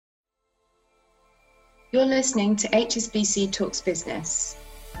You're listening to HSBC Talks Business.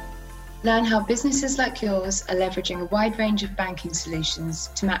 Learn how businesses like yours are leveraging a wide range of banking solutions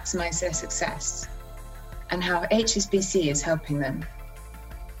to maximise their success, and how HSBC is helping them.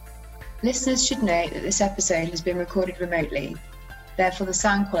 Listeners should note that this episode has been recorded remotely, therefore the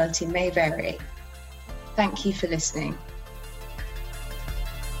sound quality may vary. Thank you for listening.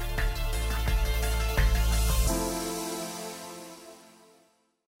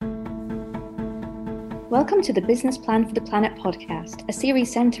 Welcome to the Business Plan for the Planet podcast, a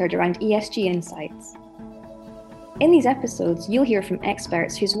series centred around ESG insights. In these episodes, you'll hear from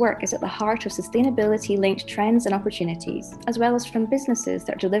experts whose work is at the heart of sustainability-linked trends and opportunities, as well as from businesses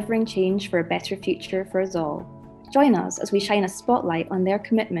that are delivering change for a better future for us all. Join us as we shine a spotlight on their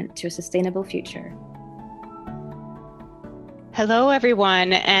commitment to a sustainable future. Hello,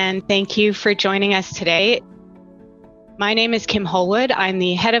 everyone, and thank you for joining us today. My name is Kim Holwood. I'm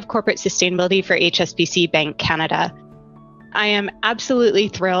the Head of Corporate Sustainability for HSBC Bank Canada. I am absolutely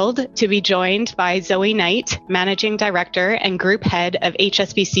thrilled to be joined by Zoe Knight, Managing Director and Group Head of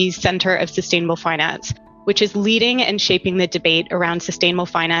HSBC's Centre of Sustainable Finance, which is leading and shaping the debate around sustainable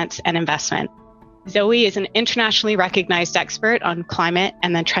finance and investment. Zoe is an internationally recognized expert on climate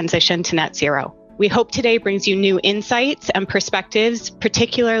and the transition to net zero. We hope today brings you new insights and perspectives,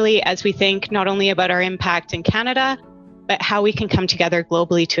 particularly as we think not only about our impact in Canada, but how we can come together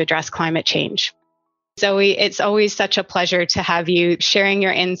globally to address climate change. Zoe, it's always such a pleasure to have you sharing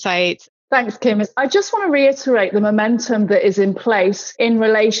your insights. Thanks, Kim. I just want to reiterate the momentum that is in place in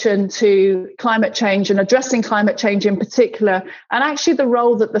relation to climate change and addressing climate change in particular, and actually the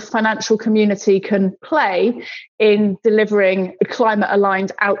role that the financial community can play in delivering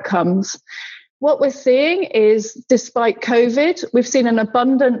climate-aligned outcomes. What we're seeing is, despite COVID, we've seen an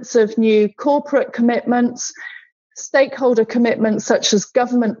abundance of new corporate commitments, stakeholder commitments such as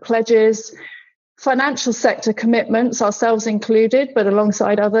government pledges, financial sector commitments, ourselves included, but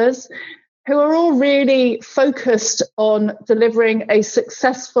alongside others, who are all really focused on delivering a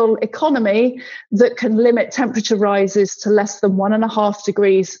successful economy that can limit temperature rises to less than 1.5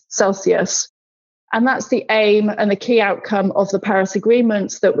 degrees Celsius. And that's the aim and the key outcome of the Paris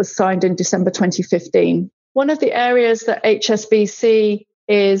Agreement that was signed in December 2015. One of the areas that HSBC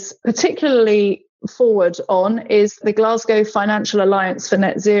is particularly forward on is the Glasgow Financial Alliance for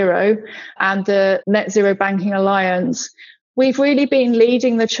Net Zero and the Net Zero Banking Alliance. We've really been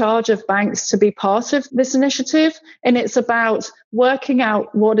leading the charge of banks to be part of this initiative, and it's about working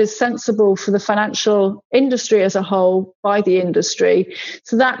out what is sensible for the financial industry as a whole by the industry.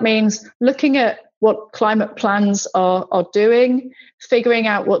 So that means looking at what climate plans are doing, figuring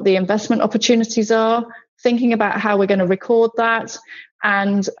out what the investment opportunities are, thinking about how we're going to record that,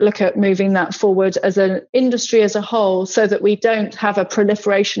 and look at moving that forward as an industry as a whole so that we don't have a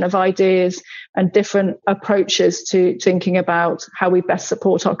proliferation of ideas and different approaches to thinking about how we best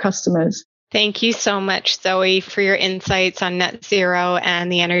support our customers. Thank you so much, Zoe, for your insights on net zero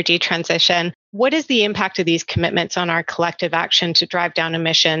and the energy transition. What is the impact of these commitments on our collective action to drive down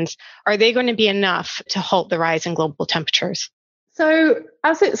emissions? Are they going to be enough to halt the rise in global temperatures? So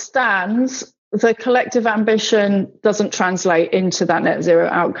as it stands, the collective ambition doesn't translate into that net zero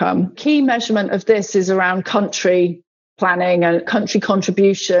outcome. Key measurement of this is around country planning and country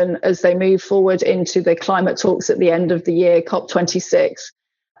contribution as they move forward into the climate talks at the end of the year, COP26.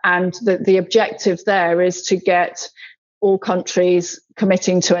 And the objective there is to get all countries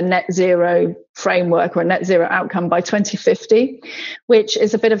committing to a net zero framework or a net zero outcome by 2050, which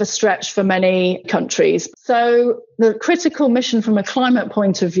is a bit of a stretch for many countries. So the critical mission from a climate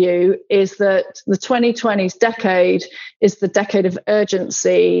point of view is that the 2020s decade is the decade of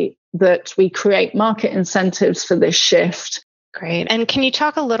urgency, that we create market incentives for this shift. Great. And can you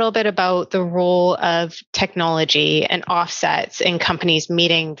talk a little bit about the role of technology and offsets in companies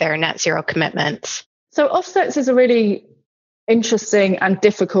meeting their net zero commitments? So offsets is a really interesting and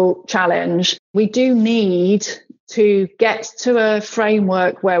difficult challenge. We do need to get to a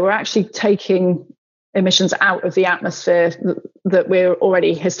framework where we're actually taking emissions out of the atmosphere that we're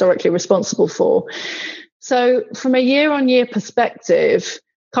already historically responsible for. So from a year-on-year perspective,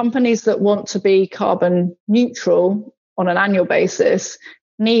 companies that want to be carbon neutral on an annual basis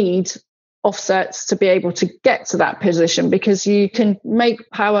need offsets to be able to get to that position, because you can make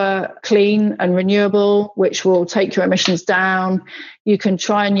power clean and renewable, which will take your emissions down. You can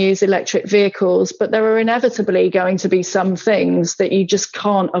try and use electric vehicles, but there are inevitably going to be some things that you just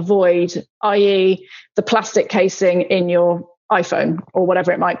can't avoid, i.e. the plastic casing in your iPhone or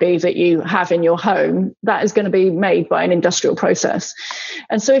whatever it might be that you have in your home. That is going to be made by an industrial process.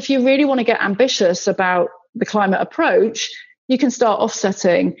 And so if you really want to get ambitious about the climate approach, you can start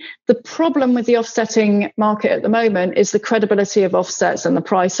offsetting. The problem with the offsetting market at the moment is the credibility of offsets and the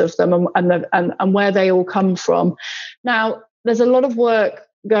price of them and where they all come from. Now, there's a lot of work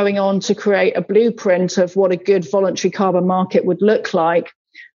going on to create a blueprint of what a good voluntary carbon market would look like.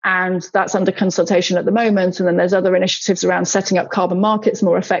 And that's under consultation at the moment. And then there's other initiatives around setting up carbon markets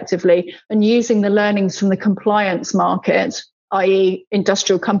more effectively and using the learnings from the compliance market, i.e.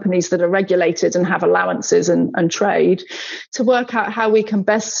 industrial companies that are regulated and have allowances and trade, to work out how we can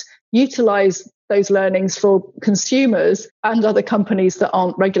best utilize those learnings for consumers and other companies that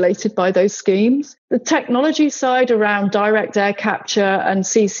aren't regulated by those schemes. The technology side around direct air capture and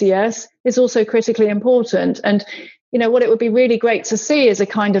CCS is also critically important. And what it would be really great to see is a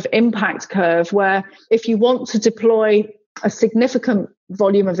kind of impact curve where if you want to deploy a significant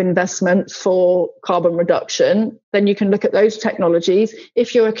volume of investment for carbon reduction, then you can look at those technologies.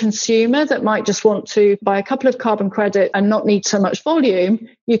 If you're a consumer that might just want to buy a couple of carbon credit and not need so much volume,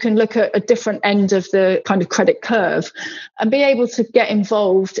 you can look at a different end of the kind of credit curve and be able to get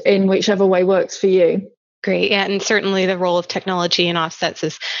involved in whichever way works for you. Great. Yeah, and certainly the role of technology and offsets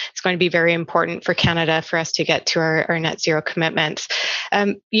is going to be very important for Canada for us to get to our net zero commitments.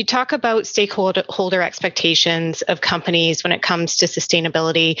 You talk about stakeholder expectations of companies when it comes to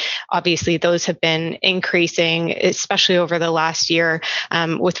sustainability. Obviously, those have been increasing, especially over the last year,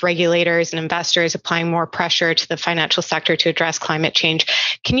 with regulators and investors applying more pressure to the financial sector to address climate change.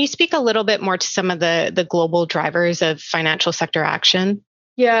 Can you speak a little bit more to some of the global drivers of financial sector action?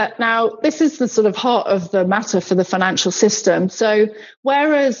 Yeah, now this is the sort of heart of the matter for the financial system. So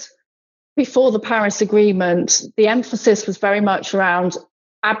whereas before the Paris Agreement, the emphasis was very much around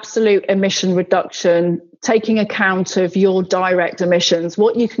absolute emission reduction, taking account of your direct emissions,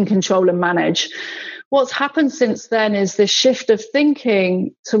 what you can control and manage. What's happened since then is this shift of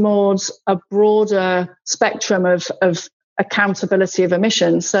thinking towards a broader spectrum of accountability of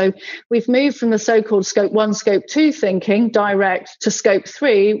emissions. So we've moved from the so-called scope 1, scope 2 thinking direct to scope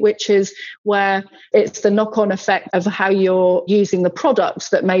 3, which is where it's the knock-on effect of how you're using the products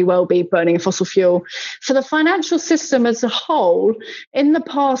that may well be burning a fossil fuel. For the financial system as a whole, in the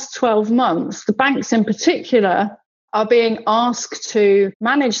past 12 months, the banks in particular are being asked to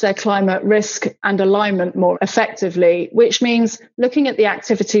manage their climate risk and alignment more effectively, which means looking at the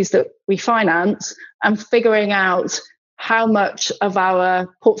activities that we finance and figuring out how much of our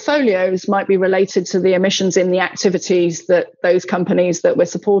portfolios might be related to the emissions in the activities that those companies that we're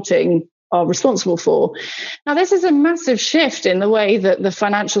supporting are responsible for. Now, this is a massive shift in the way that the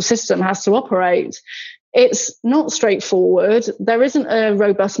financial system has to operate. It's not straightforward. There isn't a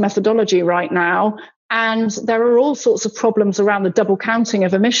robust methodology right now. And there are all sorts of problems around the double counting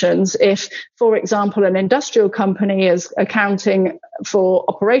of emissions. If, for example, an industrial company is accounting for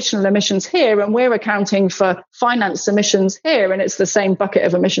operational emissions here and we're accounting for finance emissions here, and it's the same bucket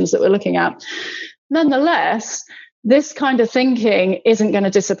of emissions that we're looking at. Nonetheless, this kind of thinking isn't going to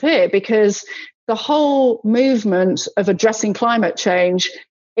disappear because the whole movement of addressing climate change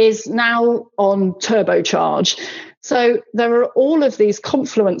is now on turbocharge. So there are all of these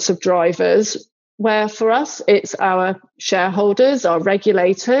confluence of drivers where for us, it's our shareholders, our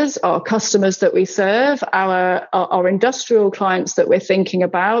regulators, our customers that we serve, our industrial clients that we're thinking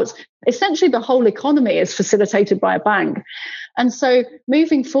about. Essentially, the whole economy is facilitated by a bank. And so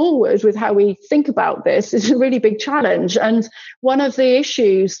moving forward with how we think about this is a really big challenge. And one of the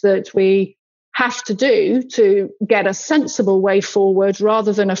issues that we have to do to get a sensible way forward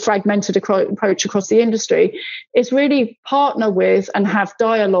rather than a fragmented approach across the industry is really partner with and have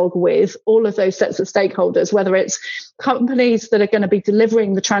dialogue with all of those sets of stakeholders, whether it's companies that are going to be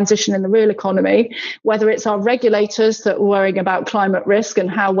delivering the transition in the real economy, whether it's our regulators that are worrying about climate risk and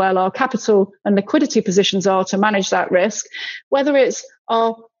how well our capital and liquidity positions are to manage that risk, whether it's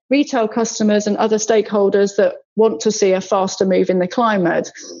our retail customers and other stakeholders that want to see a faster move in the climate.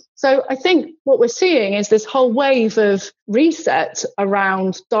 So I think what we're seeing is this whole wave of reset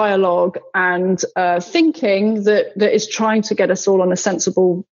around dialogue and thinking that is trying to get us all on a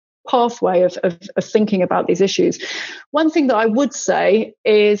sensible pathway of thinking about these issues. One thing that I would say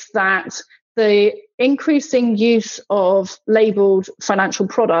is that the increasing use of labelled financial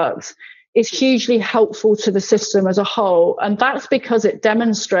products is hugely helpful to the system as a whole. And that's because it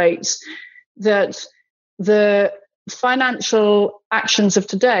demonstrates that the financial actions of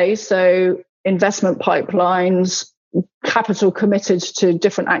today, so investment pipelines, capital committed to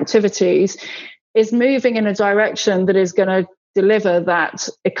different activities, is moving in a direction that is going to deliver that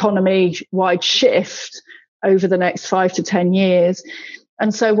economy-wide shift over the next 5 to 10 years.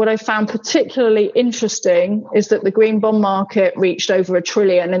 And so what I found particularly interesting is that the green bond market reached over $1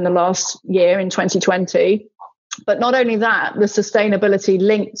 trillion in the last year, in 2020. But not only that, the sustainability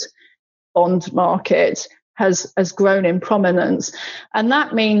linked bond market has grown in prominence. And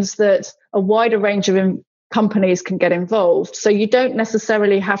that means that a wider range of companies can get involved. So you don't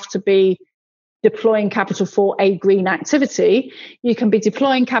necessarily have to be deploying capital for a green activity. You can be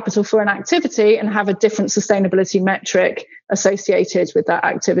deploying capital for an activity and have a different sustainability metric associated with that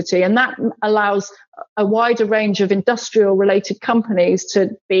activity. And that allows a wider range of industrial related companies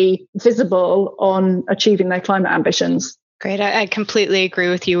to be visible on achieving their climate ambitions. Great. I completely agree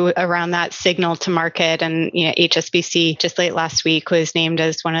with you around that signal to market. And HSBC just late last week was named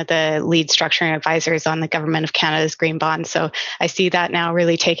as one of the lead structuring advisors on the Government of Canada's Green Bond. So I see that now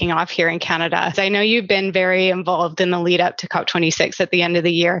really taking off here in Canada. I know you've been very involved in the lead up to COP26 at the end of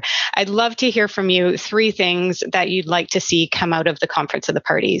the year. I'd love to hear from you 3 things that you'd like to see come out of the Conference of the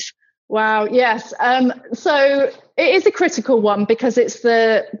Parties. Wow. Yes. So it is a critical one because it's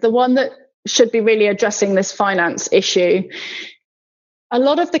the one that should be really addressing this finance issue. A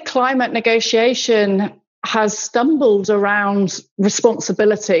lot of the climate negotiation has stumbled around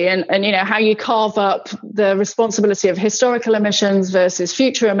responsibility and how you carve up the responsibility of historical emissions versus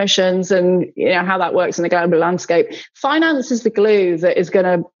future emissions and how that works in the global landscape. Finance is the glue that is going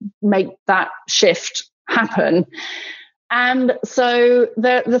to make that shift happen. And so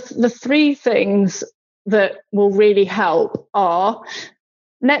the 3 things that will really help are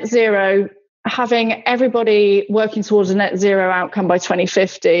net zero, having everybody working towards a net zero outcome by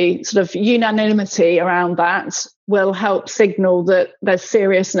 2050, sort of unanimity around that will help signal that there's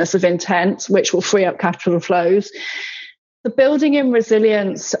seriousness of intent, which will free up capital flows. The building in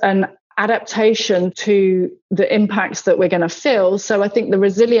resilience and adaptation to the impacts that we're going to feel. So I think the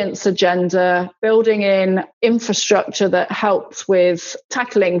resilience agenda, building in infrastructure that helps with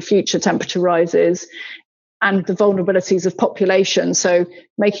tackling future temperature rises, and the vulnerabilities of population. So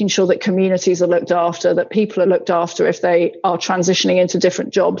making sure that communities are looked after, that people are looked after if they are transitioning into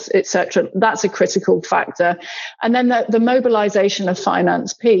different jobs, etc. That's a critical factor. And then the mobilization of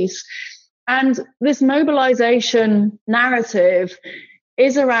finance piece. And this mobilization narrative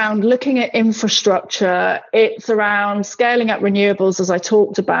is around looking at infrastructure. It's around scaling up renewables, as I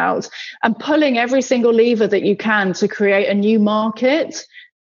talked about, and pulling every single lever that you can to create a new market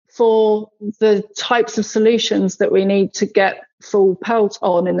for the types of solutions that we need to get full pelt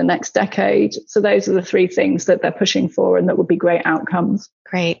on in the next decade. So those are the 3 things that they're pushing for and that would be great outcomes.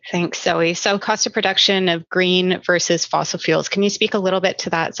 Great. Thanks, Zoe. So cost of production of green versus fossil fuels. Can you speak a little bit to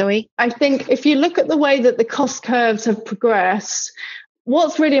that, Zoe? I think if you look at the way that the cost curves have progressed,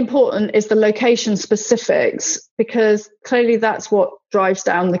 what's really important is the location specifics, because clearly that's what drives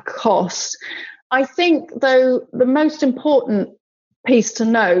down the cost. I think, though, the most important piece to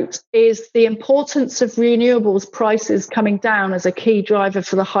note is the importance of renewables prices coming down as a key driver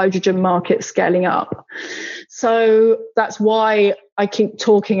for the hydrogen market scaling up. So that's why I keep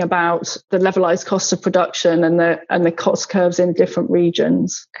talking about the levelized cost of production and the cost curves in different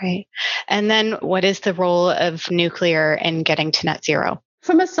regions. Great. And then what is the role of nuclear in getting to net zero?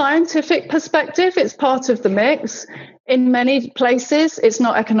 From a scientific perspective, it's part of the mix. In many places, it's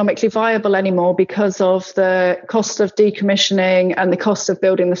not economically viable anymore because of the cost of decommissioning and the cost of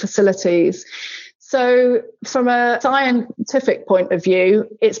building the facilities. So from a scientific point of view,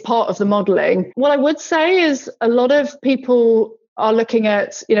 it's part of the modelling. What I would say is a lot of people are looking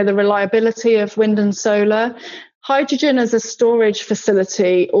at, the reliability of wind and solar. Hydrogen as a storage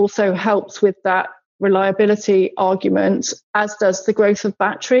facility also helps with that reliability argument, as does the growth of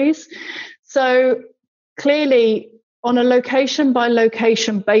batteries. So clearly, on a location by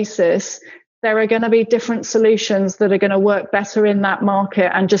location basis, there are going to be different solutions that are going to work better in that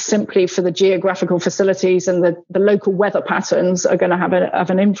market, and just simply for the geographical facilities and the local weather patterns are going to have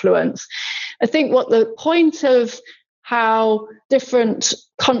an influence. I think what the point of how different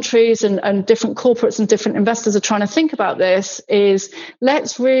countries and different corporates and different investors are trying to think about this is,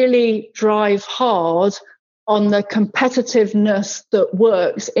 let's really drive hard on the competitiveness that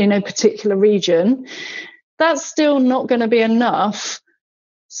works in a particular region. That's still not going to be enough.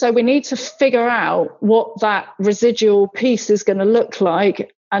 So we need to figure out what that residual piece is going to look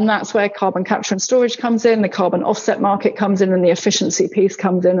like. And that's where carbon capture and storage comes in, the carbon offset market comes in, and the efficiency piece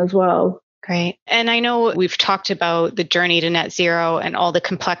comes in as well. Great. And I know we've talked about the journey to net zero and all the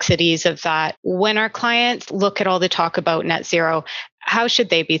complexities of that. When our clients look at all the talk about net zero, how should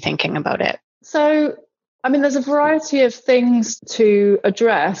they be thinking about it? So, there's a variety of things to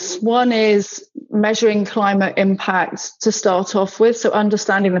address. One is measuring climate impact to start off with. So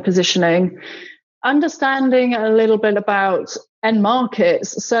understanding the positioning, understanding a little bit about end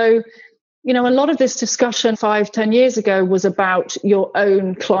markets. So A lot of this discussion 5-10 years ago was about your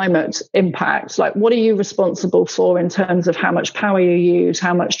own climate impact. Like, what are you responsible for in terms of how much power you use,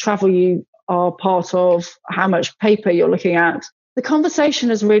 how much travel you are part of, how much paper you're looking at? The conversation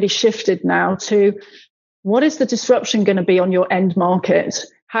has really shifted now to what is the disruption going to be on your end market?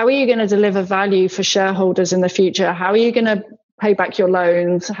 How are you going to deliver value for shareholders in the future? How are you going to pay back your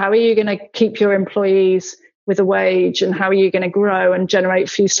loans? How are you going to keep your employees with a wage? And how are you going to grow and generate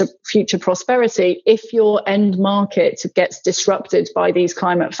future prosperity if your end market gets disrupted by these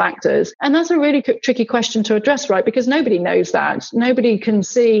climate factors? And that's a really tricky question to address, right? Because nobody knows that. Nobody can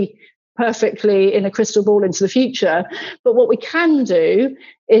see perfectly in a crystal ball into the future. But what we can do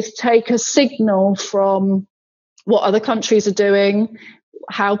is take a signal from what other countries are doing,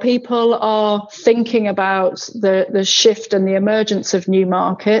 how people are thinking about the shift and the emergence of new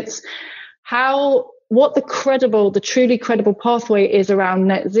markets, what the truly credible pathway is around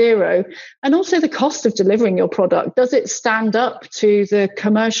net zero, and also the cost of delivering your product. Does it stand up to the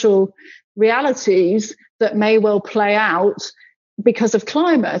commercial realities that may well play out because of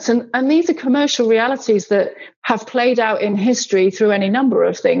climate? And these are commercial realities that have played out in history through any number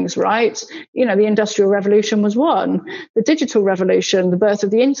of things, right? The Industrial Revolution was one, the digital revolution, the birth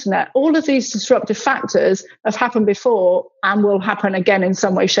of the internet. All of these disruptive factors have happened before and will happen again in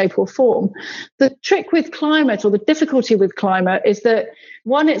some way, shape or form. The trick with climate, or the difficulty with climate, is that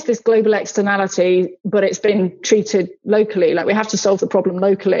one, it's this global externality, but it's been treated locally. Like, we have to solve the problem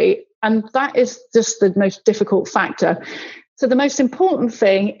locally. And that is just the most difficult factor. So the most important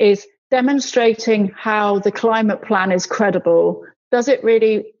thing is demonstrating how the climate plan is credible. Does it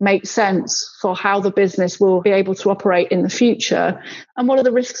really make sense for how the business will be able to operate in the future? And what are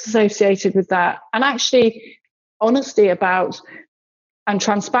the risks associated with that? And actually, honesty about and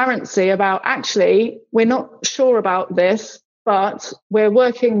transparency about, actually, we're not sure about this, but we're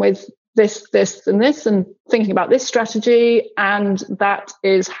working with this, and this, and thinking about this strategy. And that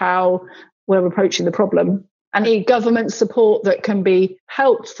is how we're approaching the problem. And the government support that can be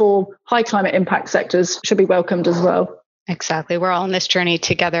helped for high climate impact sectors should be welcomed as well. Exactly. We're all on this journey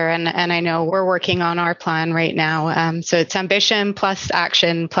together. And I know we're working on our plan right now. So it's ambition plus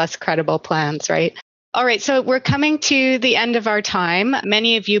action plus credible plans, right? All right, so we're coming to the end of our time.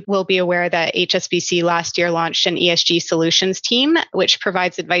 Many of you will be aware that HSBC last year launched an ESG solutions team, which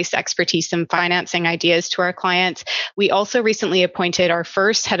provides advice, expertise, and financing ideas to our clients. We also recently appointed our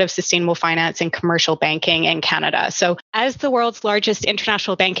first head of sustainable finance and commercial banking in Canada. So as the world's largest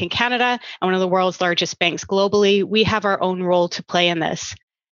international bank in Canada and one of the world's largest banks globally, we have our own role to play in this.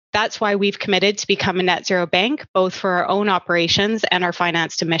 That's why we've committed to become a net zero bank, both for our own operations and our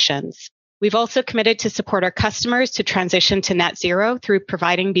financed emissions. We've also committed to support our customers to transition to net zero through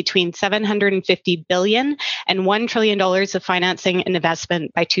providing between $750 billion and $1 trillion of financing and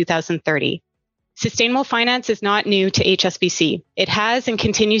investment by 2030. Sustainable finance is not new to HSBC. It has and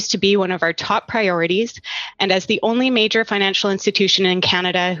continues to be one of our top priorities. And as the only major financial institution in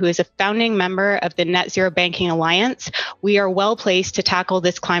Canada who is a founding member of the Net Zero Banking Alliance, we are well placed to tackle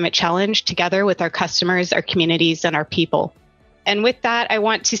this climate challenge together with our customers, our communities, and our people. And with that, I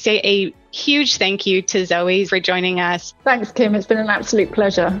want to say a huge thank you to Zoe for joining us. Thanks, Kim. It's been an absolute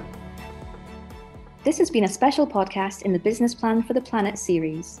pleasure. This has been a special podcast in the Business Plan for the Planet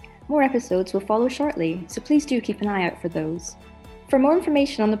series. More episodes will follow shortly, so please do keep an eye out for those. For more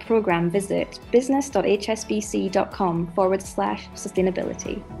information on the programme, visit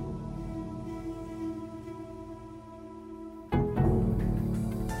business.hsbc.com/sustainability.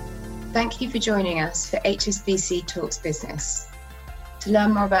 Thank you for joining us for HSBC Talks Business. To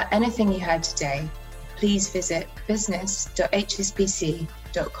learn more about anything you heard today, please visit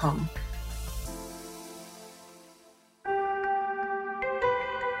business.hsbc.com.